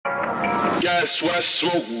West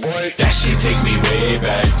Smoke boy. That shit take me way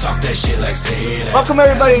back. Talk that shit like say that. Welcome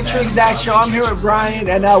everybody to True Exact Show. I'm here with Brian,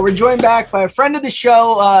 and we're joined back by a friend of the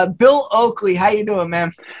show, Bill Oakley. How you doing,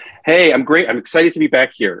 man? Hey, I'm great. I'm excited to be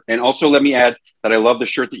back here. And also let me add that I love the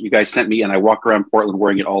shirt that you guys sent me, and I walk around Portland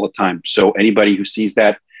wearing it all the time. So anybody who sees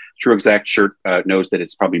that True Exact shirt knows that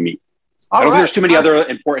it's probably me. I don't think there's too many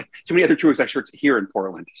other True Exact shirts here in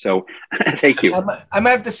Portland. So thank you. I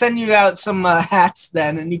might have to send you out some hats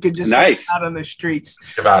then, and you could just out on the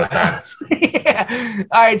streets. About hats. Yeah.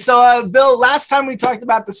 All right. So, Bill, last time we talked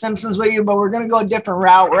about The Simpsons with you, but we're going to go a different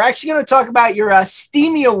route. We're actually going to talk about your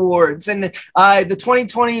Steamy Awards and the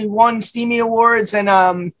 2021 Steamy Awards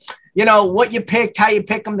and you know, what you picked, how you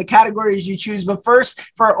pick them, the categories you choose. But first,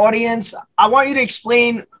 for our audience, I want you to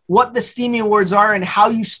explain what the Steamy Awards are and how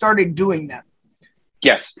you started doing them.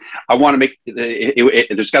 Yes, I want to make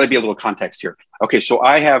there's got to be a little context here. Okay, so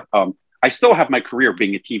I still have my career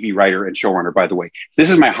being a TV writer and showrunner, by the way. This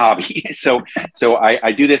is my hobby. So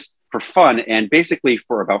I do this for fun. And basically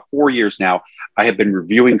for about 4 years now, I have been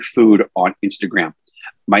reviewing food on Instagram.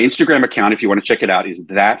 My Instagram account, if you want to check it out, is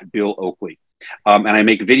that Bill Oakley. And I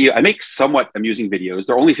make somewhat amusing videos.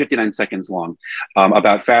 They're only 59 seconds long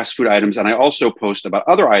about fast food items. And I also post about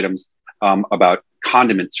other items, about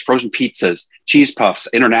condiments, frozen pizzas, cheese puffs,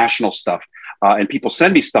 international stuff. And people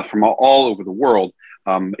send me stuff from all over the world.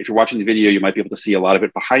 If you're watching the video, you might be able to see a lot of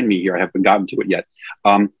it behind me here. I haven't gotten to it yet.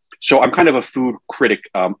 So I'm kind of a food critic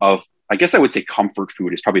of, I guess I would say comfort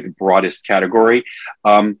food is probably the broadest category.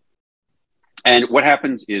 And what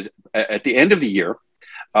happens is at the end of the year,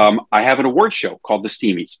 I have an award show called the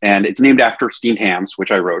Steamies, and it's named after steamed hams,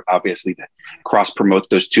 which I wrote, obviously, that cross promotes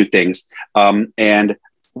those two things. And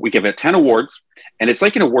we give it 10 awards, and it's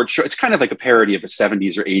like an award show. It's kind of like a parody of a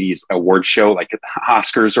 70s or 80s award show, like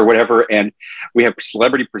Oscars or whatever. And we have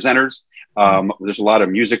celebrity presenters. There's a lot of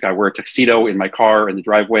music. I wear a tuxedo in my car in the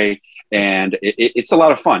driveway, and it's a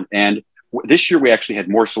lot of fun. And this year we actually had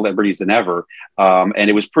more celebrities than ever. And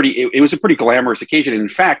it was a pretty glamorous occasion. And in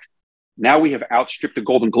fact, now we have outstripped the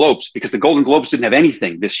Golden Globes because the Golden Globes didn't have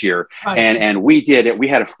anything this year. Right. And we did it. We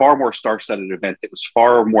had a far more star-studded event that was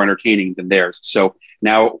far more entertaining than theirs. So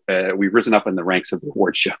now we've risen up in the ranks of the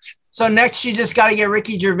award shows. So next you just got to get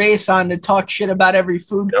Ricky Gervais on to talk shit about every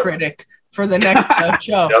food critic for the next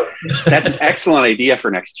show. That's an excellent idea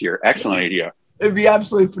for next year. Excellent idea. It'd be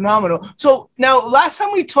absolutely phenomenal. So now, last time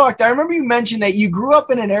we talked, I remember you mentioned that you grew up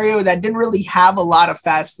in an area that didn't really have a lot of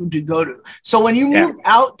fast food to go to. So when you moved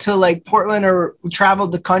out to like Portland or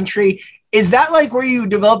traveled the country, is that like where you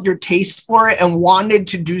developed your taste for it and wanted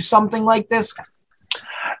to do something like this?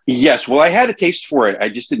 Yes. Well, I had a taste for it. I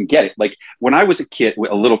just didn't get it. Like when I was a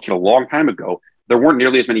little kid, a long time ago, there weren't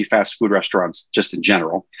nearly as many fast food restaurants just in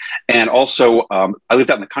general. And also, I lived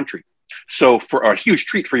out in the country. So for a huge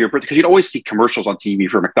treat for your birthday, because you'd always see commercials on TV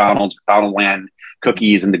for McDonald's, McDonaldland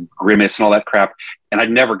cookies and the Grimace and all that crap. And I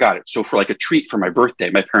never got it. So for like a treat for my birthday,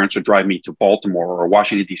 my parents would drive me to Baltimore or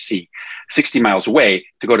Washington, D.C., 60 miles away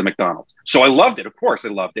to go to McDonald's. So I loved it. Of course, I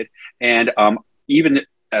loved it. And even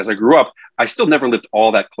as I grew up, I still never lived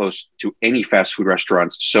all that close to any fast food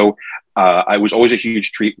restaurants. So I was always a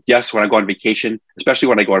huge treat. Yes, when I go on vacation, especially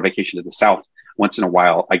when I go on vacation to the South, once in a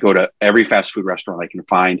while, I go to every fast food restaurant I can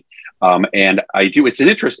find. And I do, it's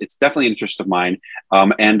definitely an interest of mine.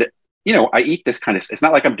 And, you know, I eat this kind of, it's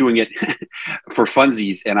not like I'm doing it for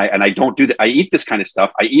funsies and I don't do that. I eat this kind of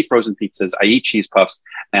stuff. I eat frozen pizzas, I eat cheese puffs,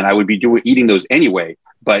 and I would be eating those anyway.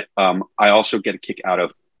 But I also get a kick out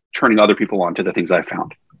of turning other people on to the things I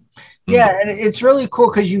found. Yeah, and it's really cool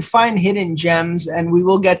because you find hidden gems, and we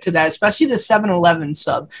will get to that, especially the 7-Eleven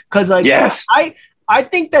sub. Because like, yes. I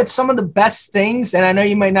think that some of the best things, and I know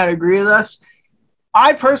you might not agree with us,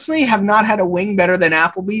 I personally have not had a wing better than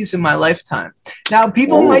Applebee's in my lifetime. Now,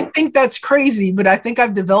 people might think that's crazy, but I think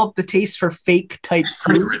I've developed the taste for fake type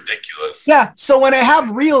food. Pretty ridiculous. Yeah, so when I have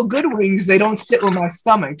real good wings, they don't sit with my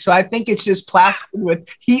stomach. So I think it's just plastered with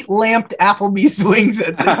heat-lamped Applebee's wings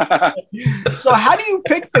at this point. So how do you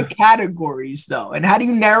pick the categories, though? And how do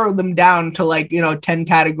you narrow them down to, like, 10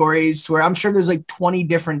 categories where I'm sure there's like 20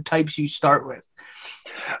 different types you start with?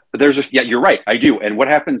 You're right. I do. And what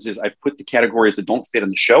happens is I put the categories that don't fit in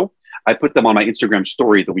the show. I put them on my Instagram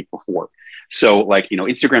story the week before. So like,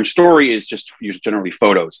 Instagram story is just generally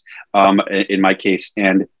photos in my case.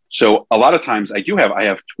 And so a lot of times I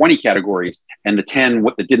have 20 categories, and the 10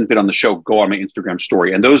 that didn't fit on the show go on my Instagram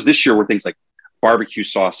story. And those this year were things like barbecue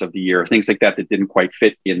sauce of the year, things like that didn't quite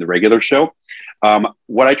fit in the regular show.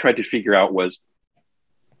 What I tried to figure out was,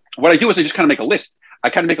 what I do is I just kind of make a list. I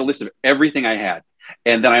kind of make a list of everything I had.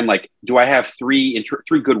 And then I'm like, do I have three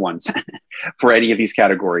good ones for any of these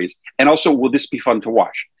categories? And also, will this be fun to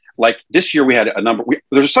watch? like this year we had a number.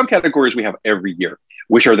 There's some categories we have every year,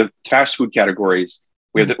 which are the fast food categories.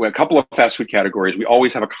 We have a couple of fast food categories. We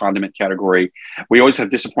always have a condiment category. We always have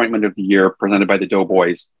disappointment of the year presented by the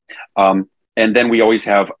Doughboys. And then we always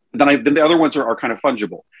have, then the other ones are kind of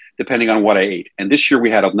fungible depending on what I ate. And this year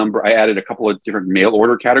we had I added a couple of different mail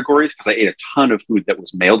order categories because I ate a ton of food that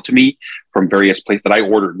was mailed to me from various places that I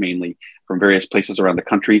ordered mainly from various places around the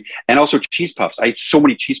country. And also cheese puffs. I ate so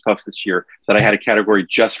many cheese puffs this year that I had a category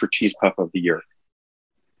just for cheese puff of the year.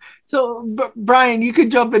 So Brian, you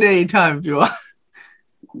could jump in any time if you want.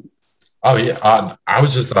 Oh yeah. I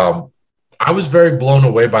was just, I was very blown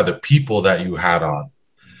away by the people that you had on.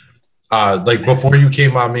 Like before you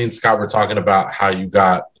came on, me and Scott were talking about how you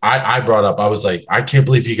got, I brought up, I was like, I can't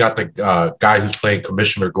believe you got the guy who's playing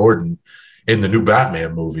Commissioner Gordon in the new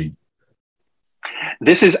Batman movie.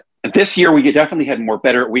 This year we definitely had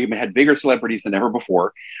we had bigger celebrities than ever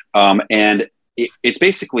before. And it's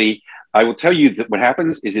basically, I will tell you that what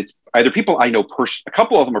happens is it's either people I know a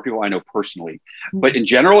couple of them are people I know personally, but in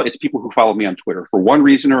general, it's people who follow me on Twitter for one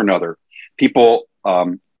reason or another. People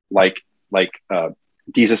like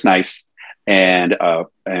Jesus Nice and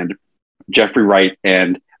Jeffrey Wright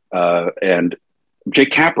and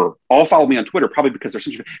Jake Tapper all follow me on Twitter, probably because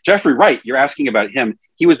they're Jeffrey Wright. You're asking about him.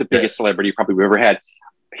 He was the biggest celebrity probably we ever had.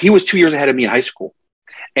 He was 2 years ahead of me in high school.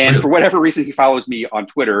 And for whatever reason, he follows me on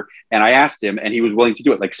Twitter, and I asked him, and he was willing to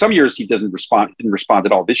do it. Like some years he didn't respond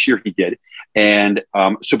at all. This year he did. And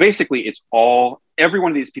so basically every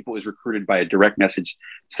one of these people is recruited by a direct message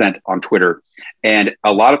sent on Twitter. And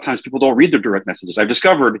a lot of times people don't read their direct messages. I've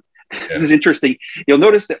discovered, this is interesting. You'll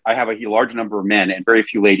notice that I have a large number of men and very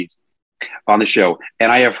few ladies on the show.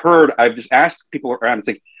 And I've just asked people around, it's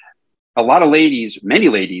like a lot of ladies, many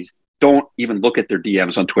ladies, don't even look at their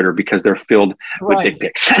DMs on Twitter because they're filled with dick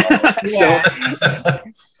pics.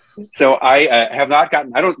 So I have not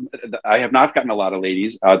gotten a lot of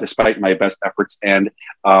ladies, despite my best efforts. And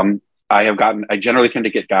I generally tend to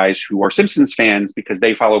get guys who are Simpsons fans because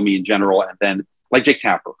they follow me in general. And then like Jake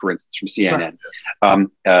Tapper, for instance, from CNN,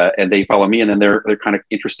 and they follow me and then they're kind of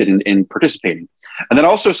interested in participating. And then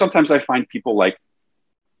also sometimes I find people like,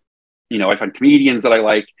 I find comedians that I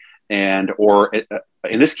like, or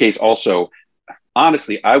in this case also,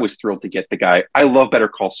 honestly, I was thrilled to get the guy. I love Better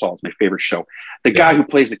Call Saul. It's my favorite show. The guy who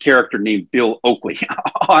plays the character named Bill Oakley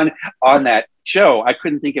on that show. I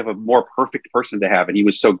couldn't think of a more perfect person to have, and he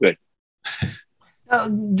was so good.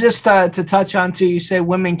 Just to touch on too, you say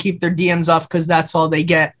women keep their DMs off because that's all they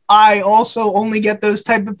get. I also only get those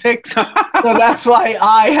type of pics, so that's why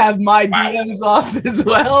I have my DMs off as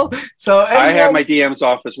well. So I have my DMs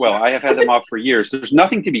off as well. I have had them off for years. There's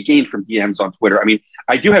nothing to be gained from DMs on Twitter. I mean,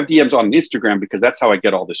 I do have DMs on Instagram because that's how I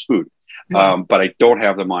get all this food, but I don't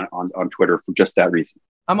have them on Twitter for just that reason.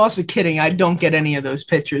 I'm also kidding. I don't get any of those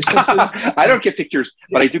pictures. So I don't get pictures,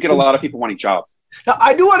 but I do get a lot of people wanting jobs. Now,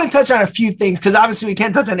 I do want to touch on a few things because obviously we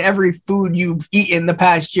can't touch on every food you've eaten the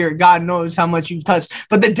past year. God knows how much you've touched.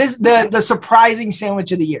 But the surprising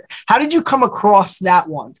sandwich of the year. How did you come across that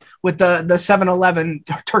one with the 7-Eleven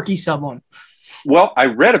turkey sub one? Well, I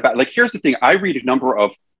read about here's the thing. I read a number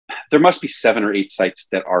of there must be 7 or 8 sites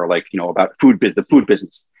that are about the food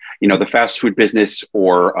business. The fast food business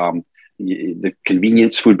or the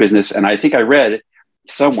convenience food business. And I think I read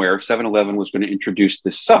somewhere 7-Eleven was going to introduce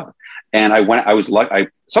this sub. And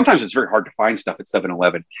sometimes it's very hard to find stuff at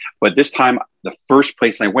 7-Eleven, but this time the first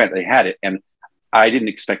place I went, they had it. And I didn't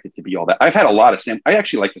expect it to be all that. I've had a lot of I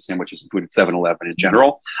actually like the sandwiches and food at 7-Eleven in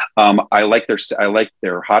general. I like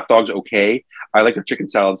their hot dogs. Okay. I like their chicken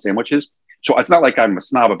salad sandwiches. So it's not like I'm a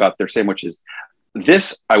snob about their sandwiches.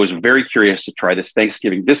 I was very curious to try this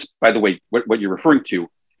Thanksgiving. This, by the way, what you're referring to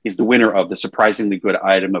is the winner of the surprisingly good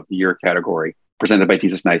item of the year category presented by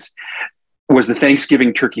Jesus Nice, was the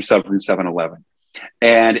Thanksgiving turkey sub from 7-Eleven.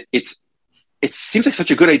 And it seems like such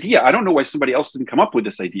a good idea. I don't know why somebody else didn't come up with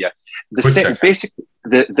this idea. Basically,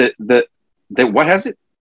 what has it?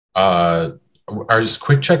 Is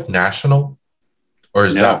Quick Check national? Or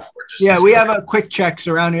is that? We have a Quick Checks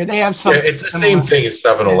around here. They have some. Yeah, it's the same thing as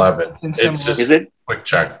 7-Eleven. It's just is it? Quick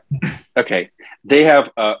Check. Okay. They have,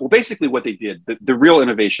 basically what they did, the real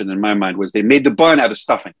innovation in my mind was they made the bun out of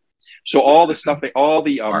stuffing. So all the stuffing,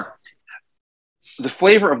 the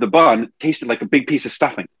flavor of the bun tasted like a big piece of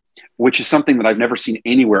stuffing, which is something that I've never seen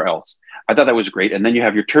anywhere else. I thought that was great. And then you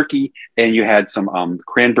have your turkey and you had some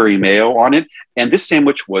cranberry mayo on it. And this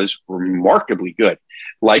sandwich was remarkably good.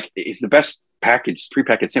 It's the best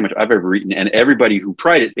prepackaged sandwich I've ever eaten. And everybody who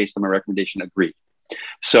tried it based on my recommendation agreed.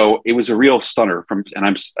 So it was a real stunner and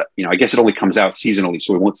I guess it only comes out seasonally,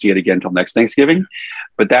 so we won't see it again until next Thanksgiving.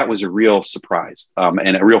 But that was a real surprise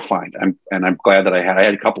and a real find. I'm glad that I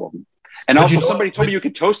had a couple of them. And but also somebody told me you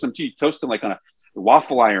could toast them too. You toast them like on a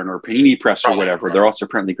waffle iron or panini press or whatever. They're also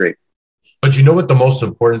apparently great. But you know what the most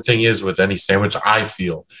important thing is with any sandwich, I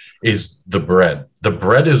feel, is the bread. The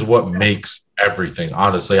bread is what makes everything,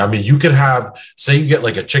 honestly. I mean, you could say you get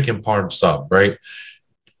like a chicken parm sub, right?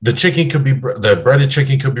 The breaded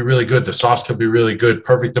chicken could be really good. The sauce could be really good,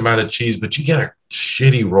 perfect amount of cheese, but you get a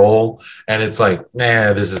shitty roll and it's like,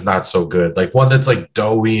 nah, this is not so good. Like one that's like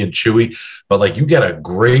doughy and chewy, but like you get a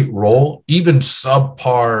great roll, even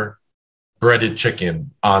subpar breaded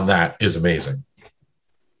chicken on that is amazing.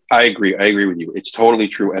 I agree with you. It's totally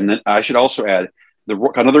true. And then I should also add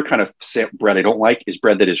another kind of bread I don't like is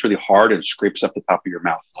bread that is really hard and scrapes up the top of your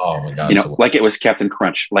mouth. Oh my God. Like it was Captain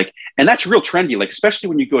Crunch. And that's real trendy. Like, especially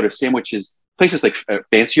when you go to sandwiches, places like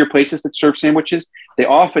fancier places that serve sandwiches, they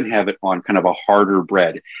often have it on kind of a harder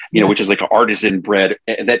bread, which is like an artisan bread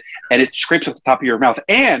and it scrapes up the top of your mouth.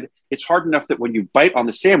 And it's hard enough that when you bite on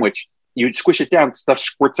the sandwich, you squish it down, stuff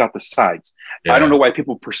squirts out the sides. Yeah. I don't know why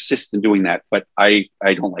people persist in doing that, but I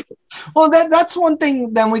don't like it. Well, that's one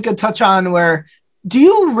thing then we could touch on where, do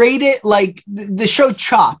you rate it like the show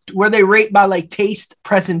Chopped, where they rate by like taste,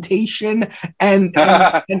 presentation, and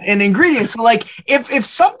ingredients? So like if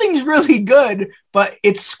something's really good, but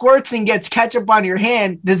it squirts and gets ketchup on your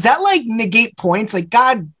hand, does that like negate points? Like,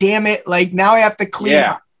 God damn it. Like now I have to clean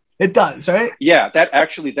up. It does, right? Yeah,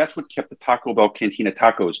 that's what kept the Taco Bell Cantina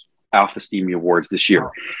Tacos off the Steamy Awards this year.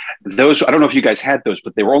 Those, I don't know if you guys had those,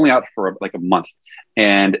 but they were only out for like a month.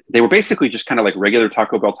 And they were basically just kind of like regular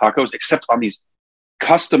Taco Bell tacos, except on these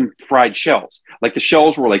custom fried shells. Like the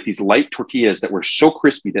shells were like these light tortillas that were so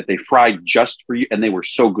crispy that they fried just for you. And they were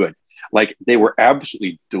so good. Like they were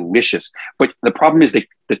absolutely delicious. But the problem is the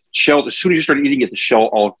shell, as soon as you started eating it, the shell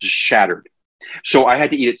all just shattered. So I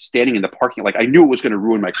had to eat it standing in the parking lot. Like I knew it was going to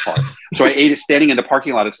ruin my car. So I ate it standing in the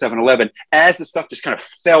parking lot of 7-Eleven as the stuff just kind of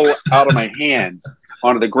fell out of my hands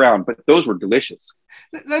onto the ground. But those were delicious.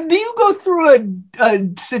 Do you go through a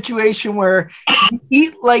situation where you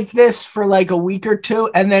eat like this for like a week or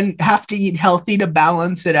two and then have to eat healthy to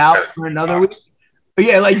balance it out for another week?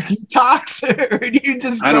 Yeah, like detox, or do you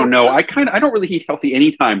just? I don't know. I don't really eat healthy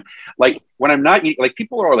anytime. Like when I'm not eating, like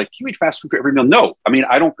people are like, "Do you eat fast food for every meal?" No, I mean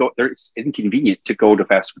I don't go there. It's inconvenient to go to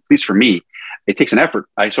fast food. At least for me, it takes an effort.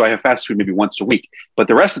 So I have fast food maybe once a week, but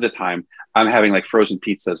the rest of the time I'm having like frozen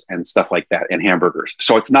pizzas and stuff like that and hamburgers.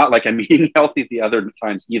 So it's not like I'm eating healthy the other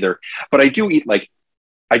times either. But I do eat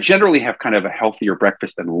I generally have kind of a healthier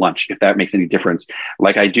breakfast and lunch, if that makes any difference.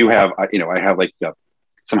 Like I do have, I have like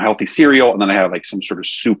some healthy cereal, and then I have like some sort of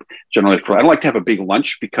soup generally. I don't like to have a big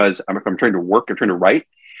lunch because if I'm trying to work or trying to write,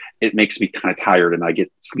 it makes me kind of tired and I get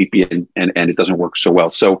sleepy and it doesn't work so well.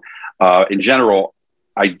 So in general,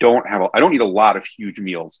 I don't eat a lot of huge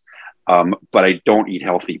meals, but I don't eat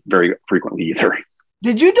healthy very frequently either.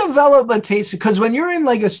 Did you develop a taste? Because when you're in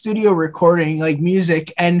like a studio recording like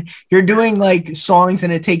music and you're doing like songs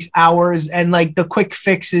and it takes hours and like the quick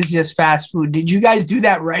fix is just fast food. Did you guys do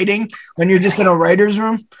that writing when you're just in a writer's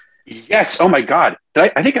room? Yes. Oh my God.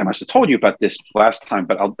 I think I must have told you about this last time,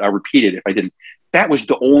 but I'll repeat it if I didn't. That was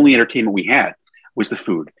the only entertainment we had was the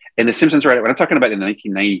food. And The Simpsons, right? When I'm talking about in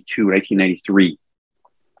 1992, 1993,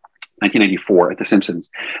 1994 at The Simpsons,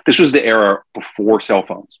 this was the era before cell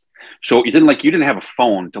phones. So you didn't have a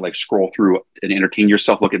phone to like scroll through and entertain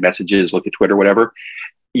yourself, look at messages, look at Twitter, whatever.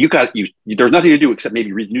 There's nothing to do except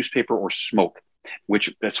maybe read newspaper or smoke,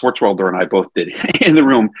 which Swartzwelder and I both did in the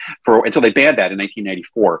room until they banned that in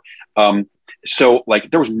 1994. So like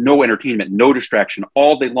there was no entertainment, no distraction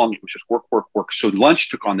all day long. It was just work, work, work. So lunch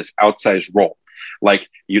took on this outsized role. Like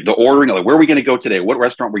the ordering, like where are we going to go today? What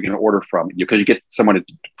restaurant are we going to order from? Because you get someone to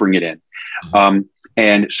bring it in.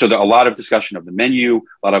 And so a lot of discussion of the menu, a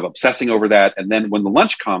lot of obsessing over that. And then when the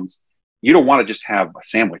lunch comes, you don't want to just have a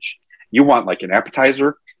sandwich. You want like an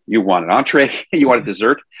appetizer, you want an entree, you want a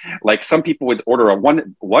dessert. Like some people would order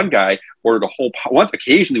one guy ordered a whole pie,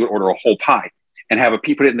 occasionally would order a whole pie and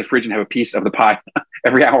put it in the fridge and have a piece of the pie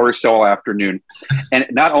every hour or so all afternoon. And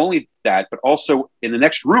not only that, but also in the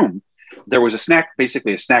next room, there was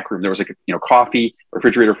basically a snack room. There was like coffee,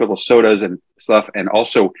 refrigerator filled with sodas and stuff, and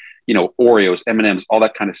also Oreos, M&Ms, all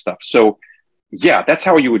that kind of stuff. So yeah, that's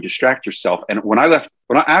how you would distract yourself. And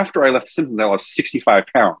after I left The Simpsons, I lost 65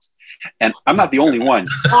 pounds, and I'm not the only one.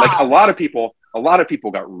 Like a lot of people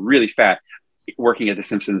got really fat working at The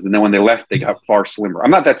Simpsons, and then when they left, they got far slimmer.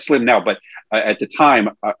 I'm not that slim now, but at the time,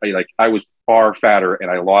 I was far fatter, and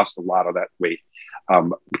I lost a lot of that weight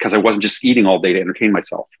because I wasn't just eating all day to entertain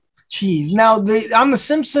myself. Jeez. Now on The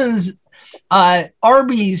Simpsons,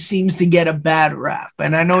 Arby's seems to get a bad rap,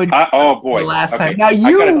 and I know it. Oh boy! The last Okay. time. Now I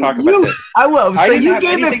gotta talk about this. I will. So you have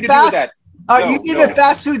gave anything to it do with fast. that. You gave it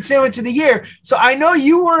fast food sandwich of the year. So I know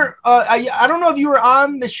you were. I don't know if you were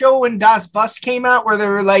on the show when Das Bus came out, where they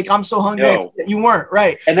were like, "I'm so hungry." No. You weren't,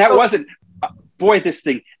 right? And that wasn't. Boy, this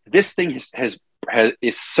thing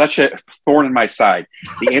is such a thorn in my side.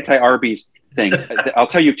 The anti-Arby's thing. I'll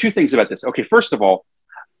tell you two things about this. Okay, first of all,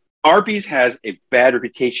 Arby's has a bad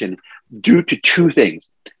reputation due to two things.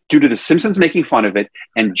 Due to The Simpsons making fun of it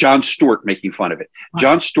and Jon Stewart making fun of it.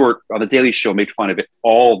 Jon Stewart on The Daily Show made fun of it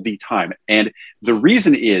all the time. And the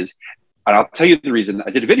reason is, and I'll tell you the reason, I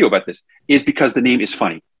did a video about this, is because the name is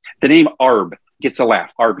funny. The name Arb gets a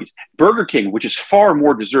laugh, Arby's. Burger King, which is far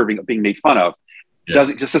more deserving of being made fun of,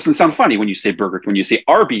 just doesn't sound funny when you say Burger King. When you say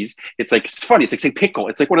Arby's, it's like, it's funny. It's like saying pickle.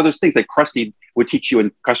 It's like one of those things like Krusty would teach you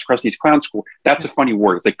in Krusty's Clown School. That's a funny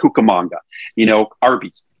word. It's like Cucamonga,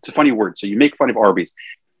 Arby's. It's a funny word. So you make fun of Arby's.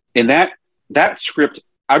 In that script,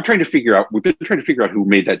 we've been trying to figure out who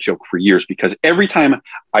made that joke for years, because every time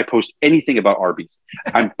I post anything about Arby's,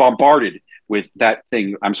 I'm bombarded with that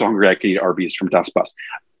thing. I'm so hungry I could eat Arby's from Das Bus.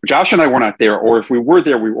 Josh and I were not there, or if we were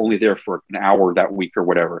there, we were only there for an hour that week or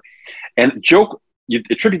whatever. And you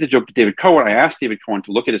attribute the joke to David Cohen. I asked David Cohen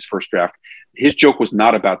to look at his first draft. His joke was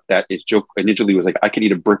not about that. His joke initially was like, I could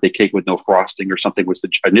eat a birthday cake with no frosting or something was the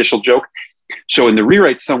initial joke. So in the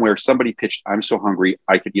rewrite somewhere, somebody pitched, I'm so hungry,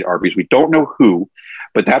 I could eat Arby's. We don't know who,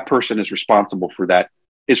 but that person is responsible for that,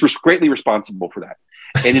 is greatly responsible for that.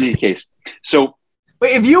 And in any case, so.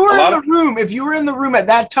 Wait, if you were in the room at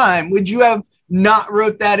that time, would you have not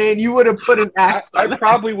wrote that in? You would have put an X. I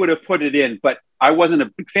probably would have put it in, but I wasn't a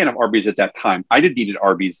big fan of Arby's at that time. I didn't eat at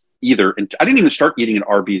Arby's either. And I didn't even start eating at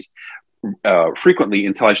Arby's frequently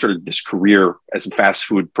until I started this career as a fast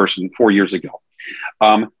food person 4 years ago.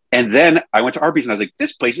 And then I went to Arby's and I was like,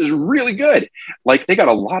 this place is really good. Like, they got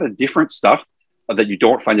a lot of different stuff that you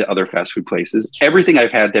don't find at other fast food places. Everything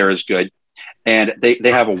I've had there is good. And they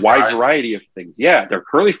have a wide variety of things. Yeah, their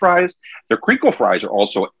curly fries, their crinkle fries are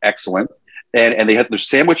also excellent. And they have their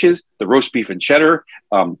sandwiches, the roast beef and cheddar,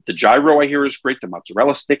 the gyro I hear is great, the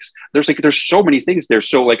mozzarella sticks. There's so many things there.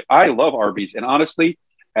 So like, I love Arby's. And honestly,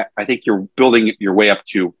 I think you're building your way up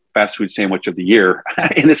to fast food sandwich of the year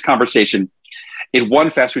in this conversation. It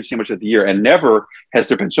won fast food sandwich of the year, and never has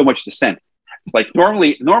there been so much dissent. Like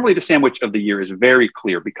normally the sandwich of the year is very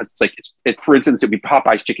clear, because it's like, for instance, it'd be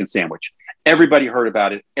Popeye's chicken sandwich. Everybody heard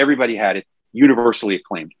about it. Everybody had it, universally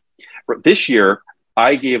acclaimed. But this year,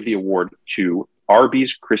 I gave the award to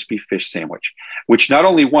Arby's crispy fish sandwich, which not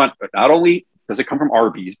only does it come from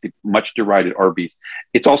Arby's, the much derided Arby's,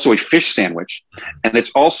 it's also a fish sandwich, and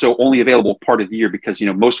it's also only available part of the year because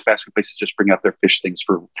most fast food places just bring out their fish things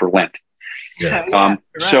for Lent. Yeah. Right.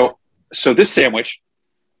 So this sandwich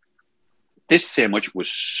was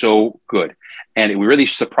so good, and it really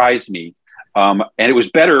surprised me. And it was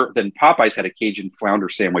better than Popeyes had a Cajun flounder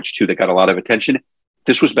sandwich too that got a lot of attention.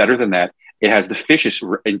 This was better than that. It has the fish is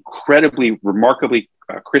incredibly, remarkably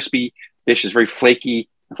crispy. Fish is very flaky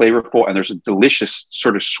and flavorful, and there's a delicious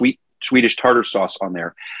sort of sweet Swedish tartar sauce on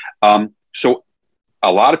there. So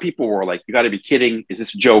a lot of people were like, "You got to be kidding! Is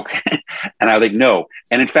this a joke?" And I was like, "No."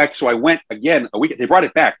 And in fact, so I went again a week. They brought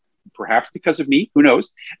it back, perhaps because of me. Who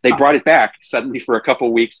knows? They brought it back suddenly for a couple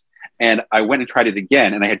of weeks, and I went and tried it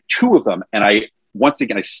again, and I had two of them. And I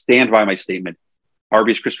stand by my statement: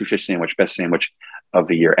 Arby's crispy fish sandwich, best sandwich of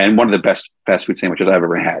the year, and one of the best fast food sandwiches I've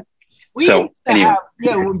ever had.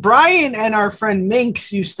 Brian and our friend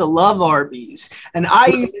Minx used to love Arby's, and I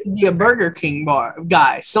used to be a Burger King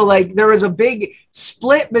guy. So like, there was a big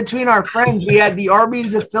split between our friends. We had the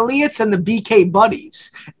Arby's affiliates and the BK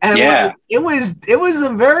buddies, and it was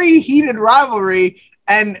a very heated rivalry.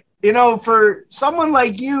 And for someone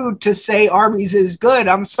like you to say Arby's is good,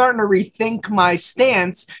 I'm starting to rethink my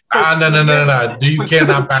stance. No. You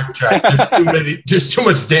cannot backtrack. There's too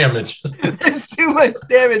much damage. There's too much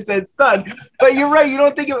damage that's done. But you're right. You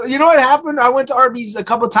don't think you know what happened? I went to Arby's a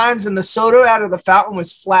couple times, and the soda out of the fountain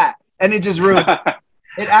was flat, and it just ruined it.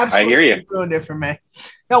 It absolutely ruined it for me.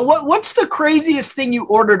 Now, what's the craziest thing you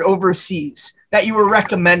ordered overseas that you were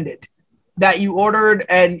recommended? That you ordered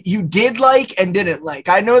and you did like and didn't like?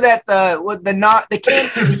 I know that the can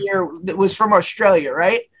of the year was from Australia,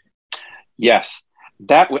 right? Yes,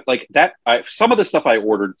 some of the stuff I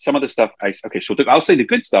ordered, some of the stuff so I'll say the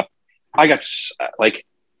good stuff. I got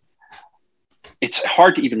it's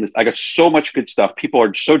hard to even list. I got so much good stuff. People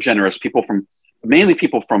are so generous. Mainly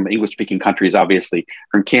people from English speaking countries, obviously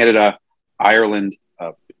from Canada, Ireland,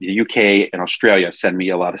 the UK, and Australia send me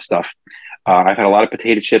a lot of stuff. I've had a lot of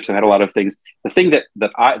potato chips. I've had a lot of things. The thing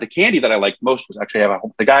the candy that I liked most was actually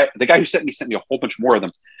the guy who sent me a whole bunch more of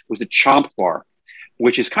them, was the Chomp bar,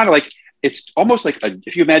 which is kind of like, it's almost like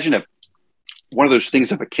if you imagine one of those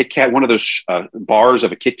things of a Kit Kat, one of those bars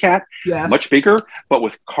of a Kit Kat, much bigger, but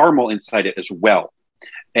with caramel inside it as well.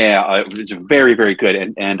 It's very, very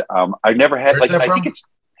good. And I've never had, Where's like, I think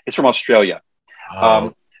it's from Australia.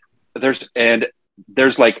 Oh. There's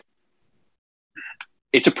like,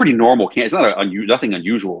 it's a pretty normal candy. It's not nothing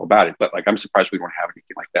unusual about it, but like, I'm surprised we don't have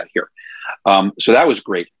anything like that here. So that was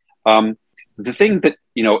great. The thing that,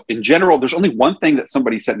 in general, there's only one thing that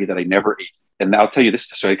somebody sent me that I never ate. And I'll tell you this,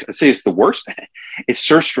 so I say it's the worst. It's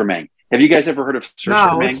surströmming. Have you guys ever heard of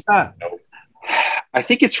surströmming? No, it's not. No. I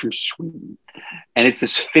think it's from Sweden. And it's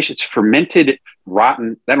this fish. It's fermented,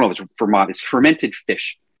 rotten. I don't know if it's Vermont. It's fermented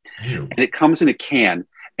fish. Ew. And it comes in a can.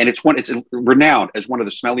 And it's renowned as one of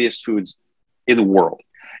the smelliest foods in the world.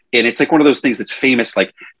 And it's like one of those things that's famous,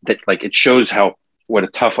 like it shows what a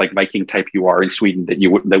tough, like, Viking type you are in Sweden, that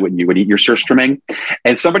you would eat your surströmming.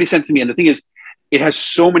 And somebody sent to me, and the thing is, it has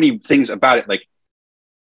so many things about it. Like,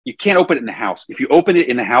 you can't open it in the house. If you open it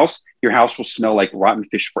in the house, your house will smell like rotten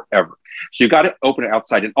fish forever. So you got to open it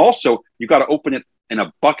outside. And also you got to open it in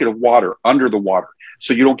a bucket of water under the water,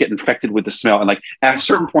 so you don't get infected with the smell. And like, at a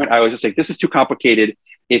certain point, I was just like, this is too complicated.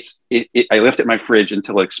 I left it in my fridge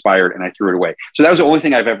until it expired, and I threw it away. So that was the only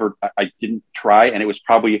thing I didn't try. And it was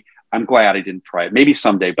probably, I'm glad I didn't try it. Maybe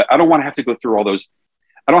someday, but I don't want to have to go through all those.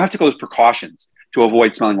 I don't have to go those precautions to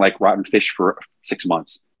avoid smelling like rotten fish for 6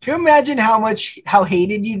 months. Can you imagine how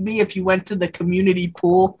hated you'd be if you went to the community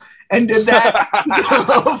pool and did that?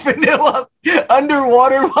 Open it up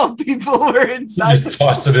underwater while people were inside. Just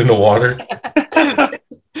toss it in the water.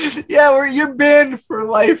 Yeah, you're banned for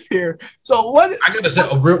life here. So what? I gotta say,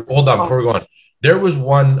 hold on before we go on. There was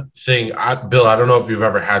one thing, Bill. I don't know if you've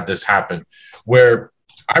ever had this happen, where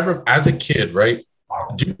as a kid, right?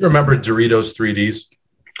 Do you remember Doritos 3Ds?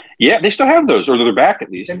 Yeah, they still have those, or they're back at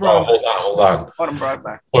least. Hold on. Brought them right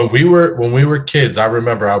back. When we were kids, I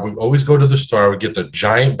remember I would always go to the store. I would get the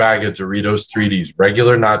giant bag of Doritos 3Ds,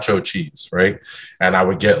 regular nacho cheese, right? And I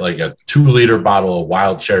would get like a 2-liter bottle of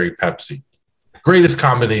wild cherry Pepsi. Greatest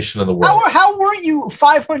combination in the world. How were you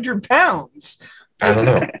 500 pounds? I don't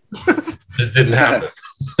know. This didn't happen.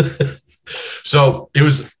 So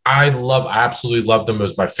I absolutely loved them. It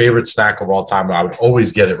was my favorite snack of all time. I would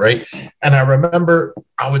always get it, right? And I remember,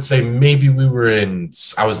 I would say maybe I was in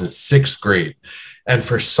 6th grade. And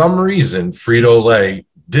for some reason, Frito-Lay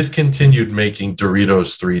discontinued making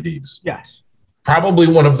Doritos 3Ds. Yes. Probably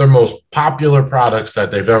one of their most popular products that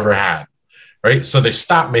they've ever had, right? So they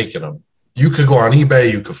stopped making them. You could go on eBay,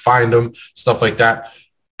 you could find them, stuff like that.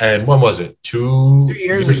 And when was it? 2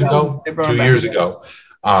 years ago? 2 years ago.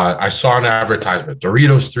 I saw an advertisement,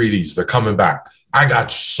 Doritos 3Ds, they're coming back. I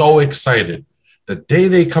got so excited. The day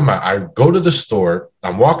they come out, I go to the store,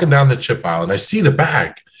 I'm walking down the chip aisle, and I see the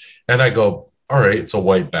bag. And I go, all right, it's a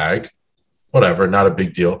white bag. Whatever, not a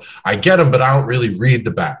big deal. I get them, but I don't really read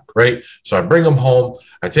the bag, right? So I bring them home,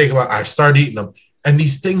 I take them out, I start eating them, and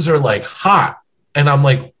these things are like hot. And I'm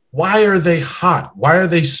like, why are they hot? Why are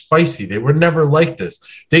they spicy? They were never like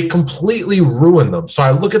this. They completely ruined them. So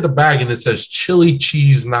I look at the bag and it says chili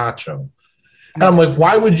cheese nacho. And I'm like,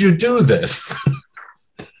 why would you do this?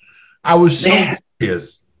 I was so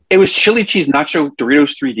furious. It was chili cheese nacho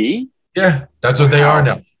Doritos 3D? Yeah, that's what they are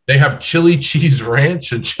now. They have chili cheese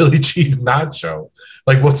ranch and chili cheese nacho.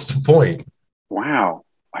 Like, what's the point? Wow.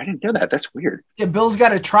 I didn't know that. That's weird. Yeah, Bill's got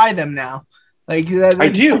to try them now. Like I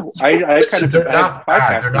do. I kind of. They're not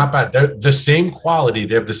bad. They're not bad. They're the same quality.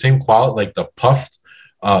 They have the same quality, like the puffed,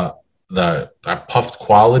 that puffed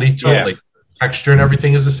quality to it, like texture and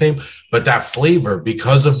everything is the same. But that flavor,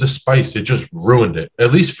 because of the spice, it just ruined it.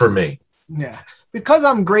 At least for me. Yeah, because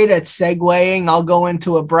I'm great at segueing, I'll go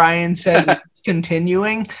into what Brian said.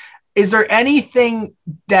 Continuing, is there anything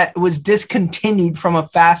that was discontinued from a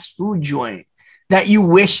fast food joint that you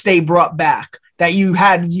wish they brought back that you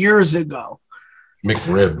had years ago?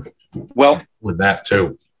 McRib. Well, with that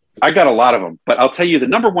too. I got a lot of them, but I'll tell you the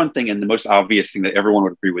number one thing and the most obvious thing that everyone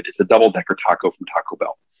would agree with is the double-decker taco from Taco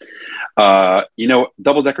Bell.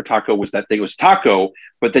 Double-decker taco was that thing. It was taco,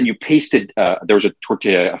 but then you pasted, there was a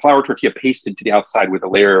flour tortilla pasted to the outside with a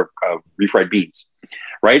layer of refried beans,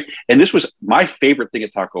 right? And this was my favorite thing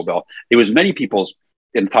at Taco Bell. It was many people's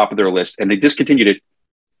in the top of their list, and they discontinued it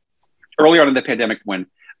early on in the pandemic when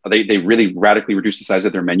they really radically reduced the size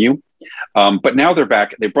of their menu. But now they're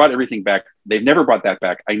back. They brought everything back. They've never brought that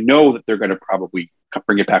back. I know that they're going to probably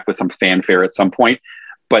bring it back with some fanfare at some point,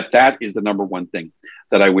 but that is the number one thing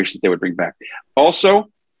that I wish that they would bring back. Also,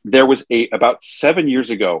 there was about 7 years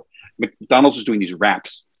ago, McDonald's was doing these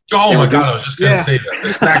wraps. Oh my God, I was just going to say that. The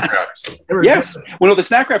snack wraps. Yes. Well, no, the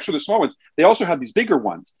snack wraps were the small ones. They also had these bigger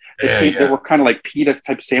ones. They were kind of like pita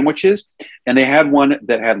type sandwiches. And they had one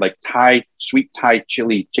that had like sweet Thai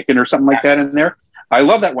chili chicken or something like that in there. I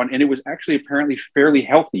love that one. And it was actually apparently fairly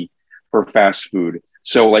healthy for fast food.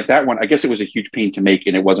 So like that one, I guess it was a huge pain to make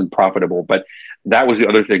and it wasn't profitable. But that was the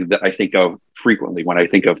other thing that I think of frequently when I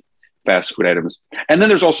think of fast food items. And then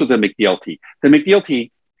there's also the McDLT. The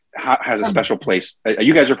McDLT has a special place.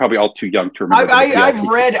 You guys are probably all too young to remember.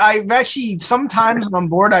 I've actually, sometimes when I'm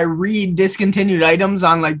bored, I read discontinued items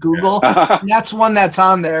on like Google. And that's one that's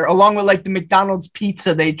on there, along with like the McDonald's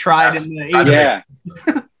pizza they tried in the 80s.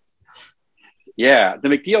 Yeah. Yeah. The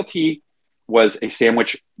McDLT was a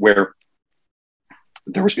sandwich where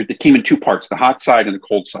it came in two parts, the hot side and the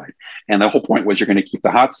cold side. And the whole point was you're going to keep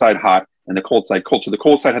the hot side hot and the cold side cold. So the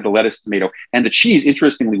cold side had the lettuce, tomato, and the cheese,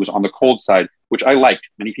 interestingly, was on the cold side, which I liked.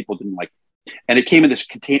 Many people didn't like. And it came in this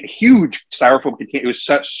huge styrofoam container. It was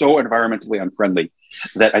so environmentally unfriendly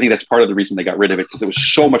that I think that's part of the reason they got rid of it, because it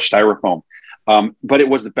was so much styrofoam. But it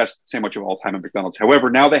was the best sandwich of all time at McDonald's. However,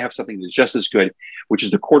 now they have something that's just as good, which is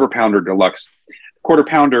the Quarter Pounder Deluxe.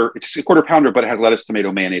 It's a quarter pounder, but it has lettuce,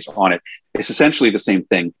 tomato, mayonnaise on it. It's essentially the same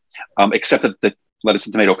thing, except that the lettuce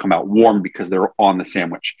and tomato come out warm because they're on the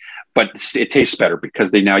sandwich. But it tastes better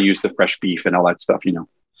because they now use the fresh beef and all that stuff, you know.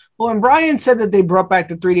 Well, and Brian said that they brought back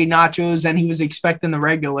the 3D nachos and he was expecting the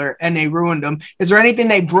regular and they ruined them. Is there anything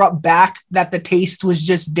they brought back that the taste was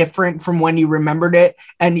just different from when you remembered it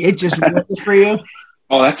and it just worked for you?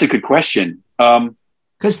 Oh, that's a good question.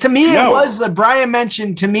 Because to me, it was, Brian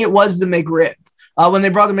mentioned, to me, it was the McRib. When they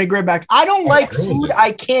brought the McRib back. I don't like food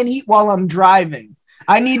I can't eat while I'm driving.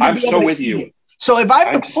 I need to be able to eat it. So if I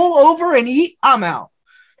have to pull over and eat, I'm out.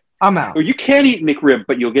 Well, you can eat McRib,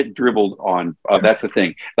 but you'll get dribbled on. That's the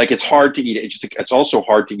thing. Like, it's hard to eat it. It's also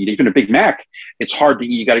hard to eat. Even a Big Mac, it's hard to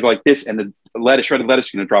eat. You got to go like this, and the shredded lettuce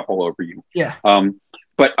is going to drop all over you. Yeah.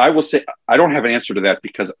 But I will say I don't have an answer to that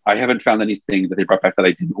because I haven't found anything that they brought back that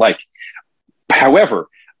I didn't like. However,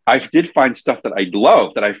 I did find stuff that I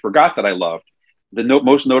loved that I forgot that I loved. The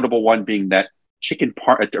most notable one being that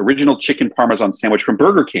original chicken Parmesan sandwich from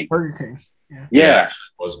Burger King. Burger King. Yeah. It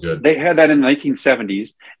was good. They had that in the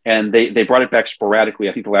 1970s, and they brought it back sporadically.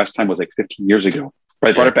 I think the last time was like 15 years ago. But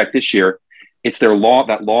I brought it back this year. It's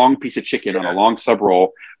that long piece of chicken on a long sub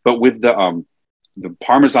roll, but with the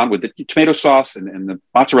Parmesan, with the tomato sauce and the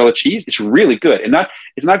mozzarella cheese. It's really good. And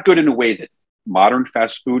it's not good in a way that modern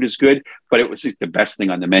fast food is good, but it was the best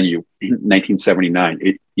thing on the menu in 1979.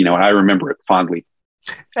 And I remember it fondly.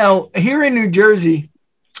 Now, here in New Jersey,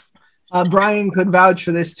 Brian could vouch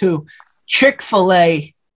for this too.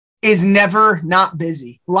 Chick-fil-A is never not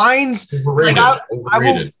busy. Lines.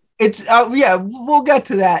 Overrated. We'll get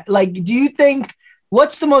to that. Like, do you think,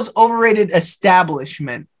 what's the most overrated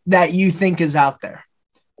establishment that you think is out there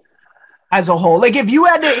as a whole? Like, if you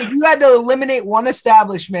had to eliminate one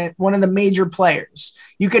establishment, one of the major players,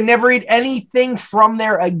 you could never eat anything from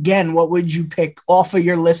there again, what would you pick off of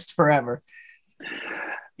your list forever?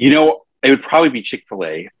 It would probably be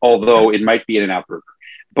Chick-fil-A, although it might be In-N-Out Burger.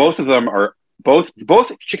 Both of them are both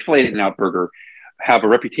Chick-fil-A and In-N-Out Burger have a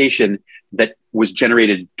reputation that was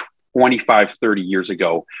generated 25, 30 years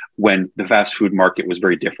ago when the fast food market was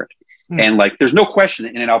very different. And like, there's no question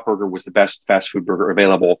that In-N-Out Burger was the best fast food burger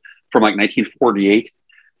available from like 1948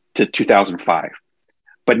 to 2005.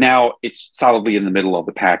 But now it's solidly in the middle of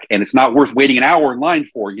the pack, and it's not worth waiting an hour in line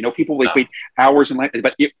for. People wait hours in line.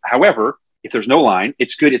 But however, if there's no line,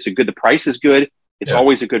 it's good. The price is good. It's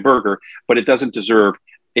always a good burger, but it doesn't deserve.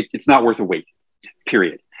 It's not worth a wait.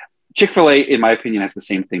 Period. Chick-fil-A, in my opinion, has the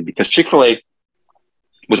same thing, because Chick-fil-A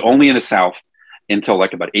was only in the South until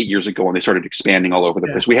like about 8 years ago when they started expanding all over the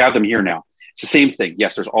place. We have them here now. It's the same thing.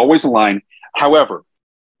 Yes, there's always a line. However,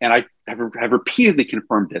 and I have repeatedly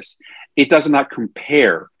confirmed this, it does not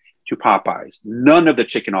compare to Popeyes. None of the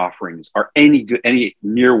chicken offerings are any good,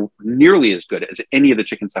 nearly as good as any of the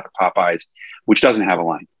chicken stuff at Popeyes, which doesn't have a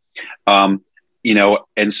line.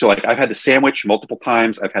 And so like, I've had the sandwich multiple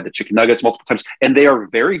times. I've had the chicken nuggets multiple times, and they are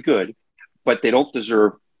very good, but they don't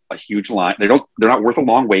deserve a huge line. They're not worth a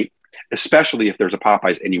long wait, especially if there's a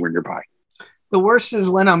Popeyes anywhere nearby. The worst is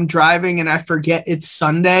when I'm driving and I forget it's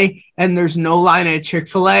Sunday and there's no line at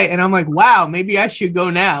Chick-fil-A, and I'm like, wow, maybe I should go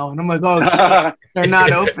now. And I'm like, oh, they're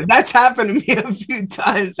not open. That's happened to me a few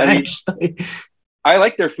times, actually. I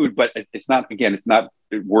like their food, but it's not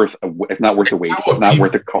worth a wait. It's not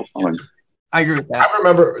worth a call. I agree with that. I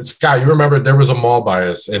remember, Scott, you remember there was a mall by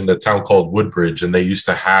us in the town called Woodbridge, and they used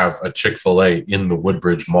to have a Chick-fil-A in the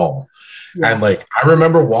Woodbridge Mall. Yeah. And like, I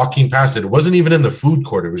remember walking past it. It wasn't even in the food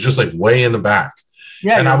court. It was just like way in the back.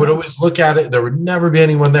 Yeah, and I would always look at it. There would never be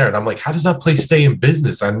anyone there. And I'm like, how does that place stay in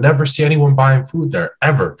business? I never see anyone buying food there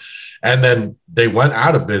ever. And then they went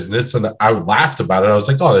out of business and I laughed about it. I was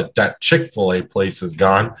like, oh, that Chick-fil-A place is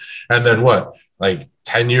gone. And then what? Like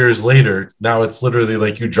 10 years later, now it's literally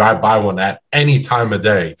like you drive by one at any time of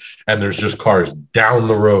day and there's just cars down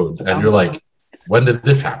the road. And you're like, when did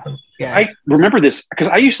this happen? Yeah. I remember this because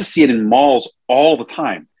I used to see it in malls all the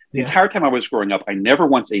time. The Yeah. entire time I was growing up, I never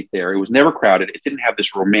once ate there. It was never crowded. It didn't have this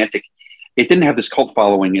cult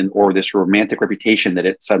following or this romantic reputation that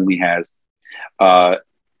it suddenly has, that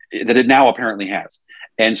it now apparently has.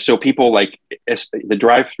 And so people like the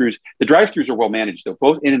drive-throughs are well managed though.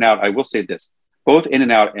 Both In-N-Out, I will say this, both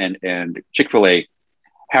In-N-Out and Chick-fil-A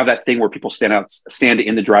have that thing where people stand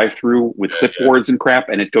in the drive-through with clipboards and crap,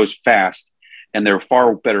 and it goes fast. And they're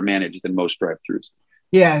far better managed than most drive-throughs.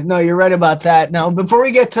 Yeah, no, you're right about that. Now, before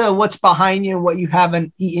we get to what's behind you, what you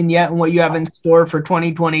haven't eaten yet, and what you have in store for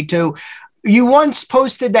 2022, you once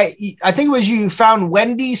posted that I think it was you found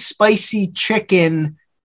Wendy's spicy chicken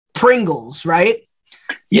Pringles, right?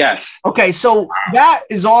 Yes. Okay, so that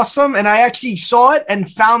is awesome, and I actually saw it and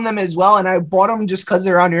found them as well, and I bought them just because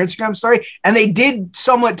they're on your Instagram story, and they did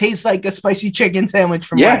somewhat taste like a spicy chicken sandwich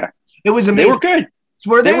from Wendy's. It was amazing. They were good.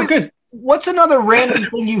 They were good. What's another random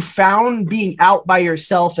thing you found being out by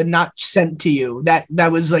yourself and not sent to you that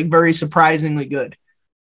was like very surprisingly good?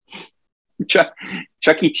 Chuck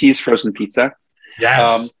E. Cheese frozen pizza.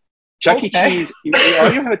 Yes. Chuck E. Cheese.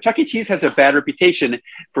 Chuck E. Cheese has a bad reputation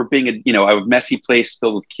for being a messy place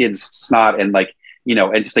filled with kids' snot and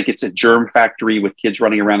and just like it's a germ factory with kids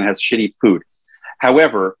running around and has shitty food.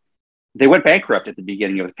 However, they went bankrupt at the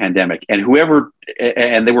beginning of the pandemic, and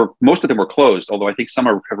most of them were closed, although I think some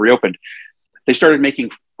have reopened. They started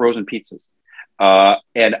making frozen pizzas.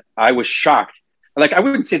 And I was shocked. Like, I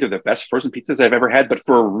wouldn't say they're the best frozen pizzas I've ever had, but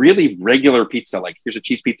for a really regular pizza, like here's a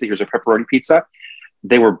cheese pizza, here's a pepperoni pizza,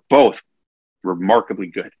 they were both remarkably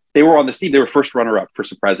good. They were on the Steam. They were first runner-up for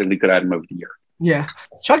surprisingly good item of the year. Yeah.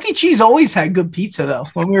 Chuck E. Cheese always had good pizza, though.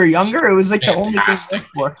 When we were younger, it was like the only thing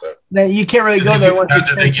for. You can't really go there.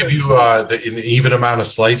 Did they give you an even amount of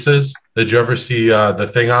slices? Did you ever see the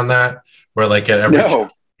thing on that? Where like at every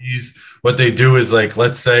cheese, what they do is like,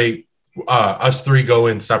 let's say us three go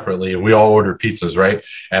in separately and we all order pizzas, right?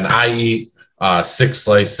 And I eat 6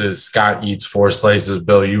 slices, Scott eats 4 slices,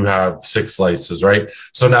 Bill, you have 6 slices, right?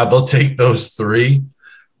 So now they'll take those 3,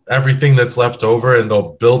 everything that's left over, and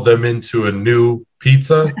they'll build them into a new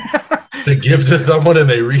pizza to give to someone, and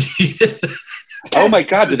they reheat it. Oh my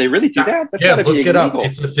God, do they really do that? That's look it up.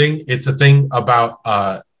 It's a thing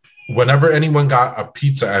about whenever anyone got a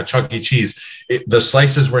pizza at Chuck E. Cheese, the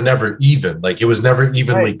slices were never even. Like, it was never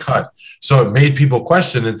evenly cut. So it made people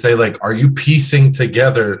question and say, like, are you piecing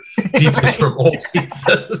together pizzas from old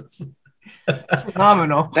pizzas?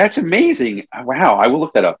 Phenomenal. That's amazing. Wow, I will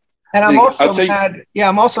look that up. And I'm also mad. Yeah,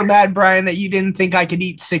 I'm also mad, Brian, that you didn't think I could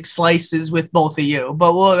eat 6 slices with both of you.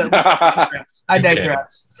 But I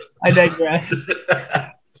digress.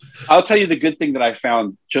 I'll tell you the good thing that I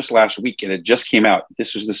found just last week, and it just came out.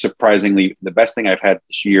 This was the best thing I've had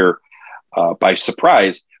this year by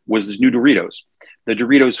surprise, was this new Doritos. The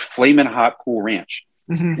Doritos Flamin' Hot Cool Ranch,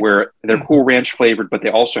 where they're Cool Ranch flavored, but they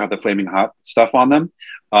also have the Flaming Hot stuff on them.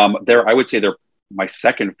 I would say they're my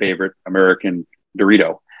second favorite American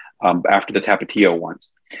Dorito. After the Tapatio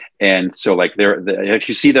ones. And so like if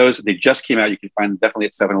you see those, they just came out. You can find them definitely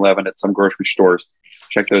at 7-Eleven, at some grocery stores.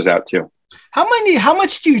 Check those out too. How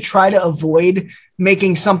much do you try to avoid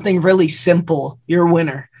making something really simple your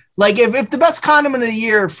winner? Like if the best condiment of the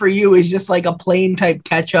year for you is just like a plain type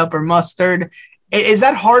ketchup or mustard, is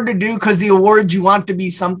that hard to do because the awards you want to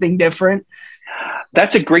be something different?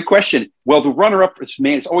 That's a great question. Well, the runner-up for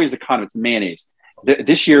mayonnaise, it's always the condiments, mayonnaise.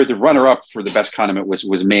 This year, the runner-up for the best condiment was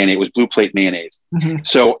mayonnaise. It was Blue Plate mayonnaise.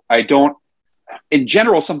 So in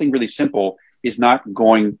general, something really simple is not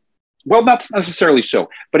going, well, not necessarily so,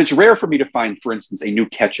 but it's rare for me to find, for instance, a new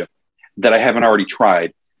ketchup that I haven't already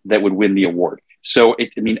tried that would win the award. So,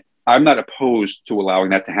 I'm not opposed to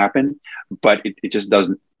allowing that to happen, but it just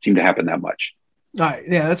doesn't seem to happen that much. All right.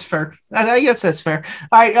 Yeah, that's fair. I guess that's fair.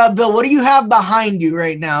 All right, Bill, what do you have behind you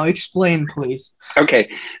right now? Explain, please.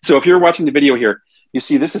 Okay. So if you're watching the video here, you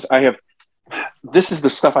see, this is the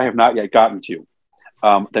stuff I have not yet gotten to,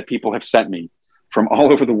 that people have sent me from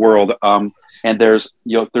all over the world. And it's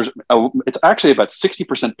actually about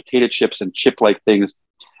 60% potato chips and chip-like things.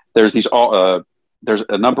 There's there's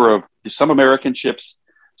a number of some American chips,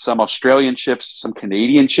 some Australian chips, some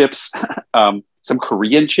Canadian chips, some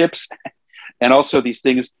Korean chips, and also these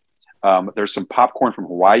things. There's some popcorn from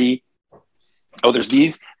Hawaii. Oh, there's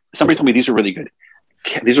these. Somebody told me these are really good.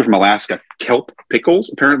 these are from Alaska, kelp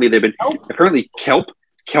pickles. Apparently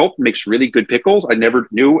kelp makes really good pickles. I never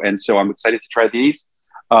knew, and so I'm excited to try these.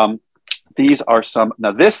 These are some.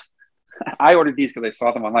 Now this, I ordered these because I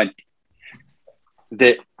saw them online.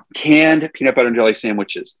 The canned peanut butter and jelly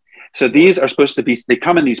sandwiches. So these are supposed to be. They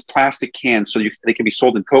come in these plastic cans, so they can be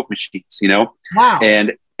sold in Coke machines. You know. Wow.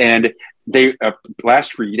 And they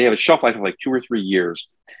last for. They have a shelf life of like 2 or 3 years.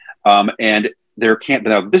 And there can't.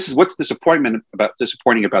 Now this is what's disappointing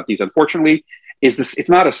about these. Unfortunately, is this? It's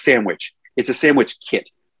not a sandwich. It's a sandwich kit.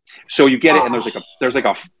 So you get it, and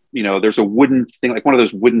there's a wooden thing, like one of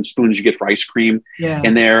those wooden spoons you get for ice cream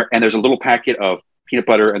in there, and there's a little packet of peanut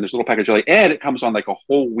butter, and there's a little packet of jelly, and it comes on like a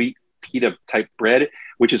whole wheat pita type bread,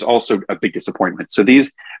 which is also a big disappointment. So these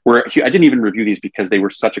were, I didn't even review these because they were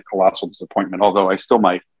such a colossal disappointment, although I still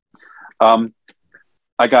might. I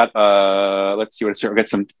got, let's see what it's here. I got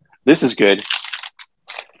some, this is good.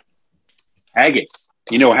 Haggis.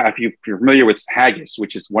 You know, if you're familiar with haggis,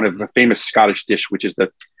 which is one of the famous Scottish dish, which is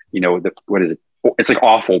what is it? It's like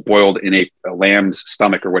offal boiled in a lamb's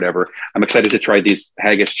stomach or whatever. I'm excited to try these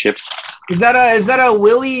haggis chips. Is that a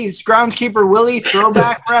Willie's groundskeeper Willie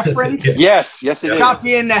throwback reference? Yes, it is.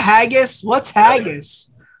 Copying the haggis. What's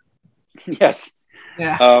haggis? Yes.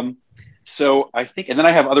 Yeah. So I think, and then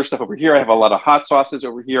I have other stuff over here. I have a lot of hot sauces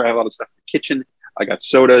over here. I have a lot of stuff in the kitchen. I got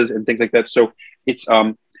sodas and things like that. So it's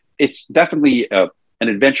definitely an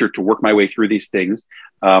adventure to work my way through these things.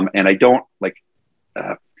 And I don't like.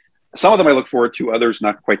 Some of them I look forward to, others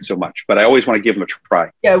not quite so much, but I always want to give them a try.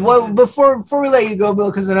 Yeah, well, before we let you go, Bill,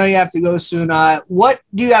 because I know you have to go soon, what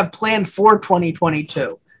do you have planned for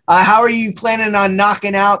 2022? How are you planning on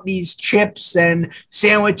knocking out these chips and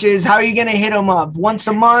sandwiches? How are you going to hit them up? Once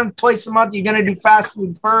a month, twice a month? You're going to do fast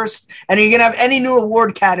food first? And are you going to have any new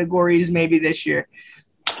award categories maybe this year?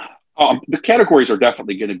 The categories are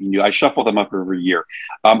definitely going to be new. I shuffle them up every year.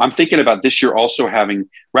 I'm thinking about this year also having,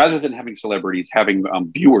 rather than having celebrities, having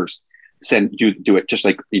viewers do it. Just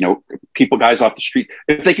like, guys off the street,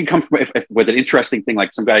 if they can come from with an interesting thing,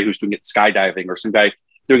 like some guy who's doing it skydiving or some guy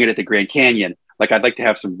doing it at the Grand Canyon. Like I'd like to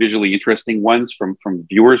have some visually interesting ones from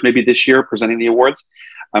viewers maybe this year presenting the awards.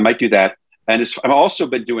 I might do that. And I've also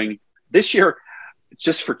been doing this year,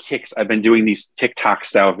 just for kicks, I've been doing these TikTok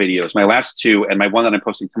style videos. My last two and my one that I'm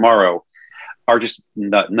posting tomorrow are just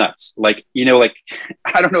nuts. Like,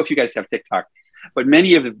 I don't know if you guys have TikTok, but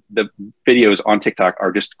many of the videos on TikTok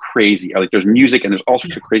are just crazy. Like there's music and there's all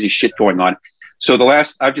sorts of crazy shit going on. So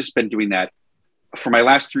I've just been doing that. For my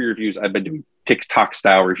last 3 reviews, I've been doing TikTok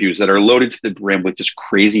style reviews that are loaded to the brim with just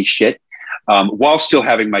crazy shit while still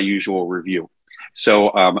having my usual review.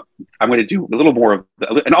 So I'm going to do a little more of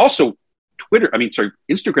and also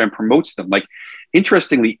Instagram promotes them. Like,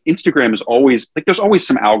 interestingly, Instagram is always like, there's always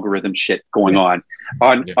some algorithm shit going on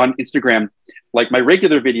Instagram. Like my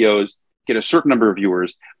regular videos get a certain number of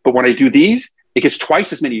viewers, but when I do these, it gets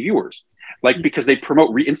twice as many viewers. Like, because they promote,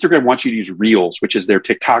 Instagram wants you to use Reels, which is their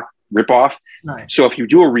TikTok ripoff. Nice. So if you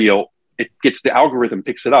do a Reel, the algorithm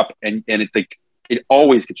picks it up and it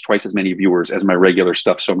always gets twice as many viewers as my regular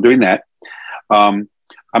stuff. So I'm doing that.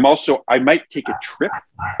 I might take a trip.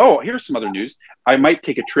 Oh, here's some other news. I might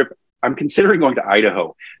take a trip. I'm considering going to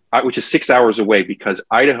Idaho, which is 6 hours away, because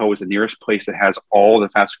Idaho is the nearest place that has all the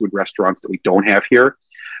fast food restaurants that we don't have here,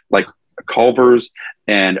 like Culver's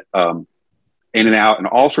and In-N-Out and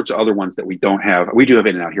all sorts of other ones that we don't have. We do have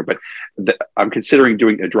In-N-Out here, but I'm considering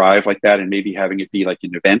doing a drive like that and maybe having it be like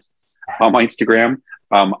an event on my Instagram.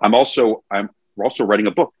 We're also writing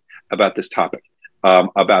a book about this topic,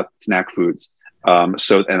 about snack foods. And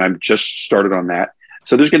I'm just started on that.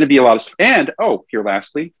 So there's going to be a lot of stuff. And here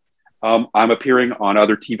lastly, I'm appearing on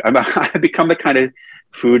other TV. I've become the kind of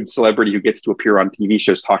food celebrity who gets to appear on TV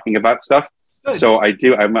shows talking about stuff. Good. So I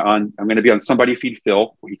do. I'm going to be on Somebody Feed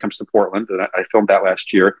Phil when he comes to Portland, and I filmed that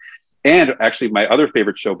last year. And actually, my other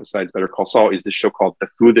favorite show besides Better Call Saul is this show called The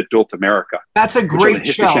Food That Built America. That's a great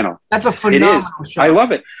show. Channel. That's a phenomenal show. I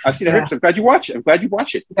love it. I've seen it. I'm glad you watch it.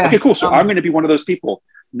 Yeah. Okay, cool. So I'm going to be one of those people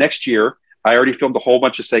next year. I already filmed a whole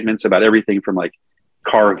bunch of segments about everything from like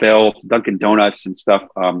Carvel, Dunkin' Donuts and stuff,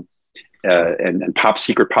 and Pop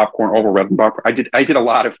Secret popcorn, Orville Redenbacher. I did a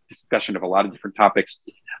lot of discussion of a lot of different topics,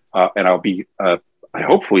 and I'll be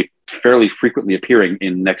hopefully fairly frequently appearing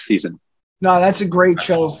in next season. No, that's a great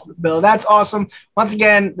show, Bill. That's awesome. Once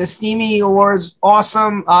again, the Steamy Awards,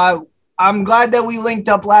 awesome. I'm glad that we linked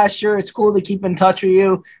up last year. It's cool to keep in touch with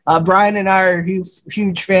you. Brian and I are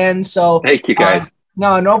huge fans. So thank you, guys.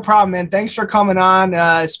 No problem, man. Thanks for coming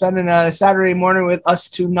on, spending a Saturday morning with us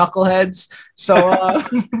two knuckleheads. So,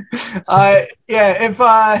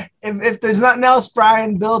 if there's nothing else,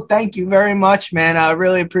 Brian, Bill, thank you very much, man. I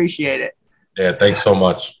really appreciate it. Yeah, thanks so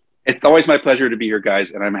much. It's always my pleasure to be here,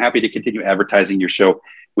 guys, and I'm happy to continue advertising your show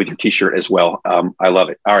with your T-shirt as well. I love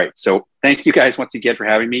it. All right, so thank you guys once again for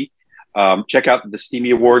having me. Check out the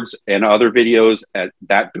Steamy Awards and other videos at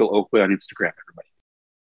that Bill Oakley on Instagram, everybody.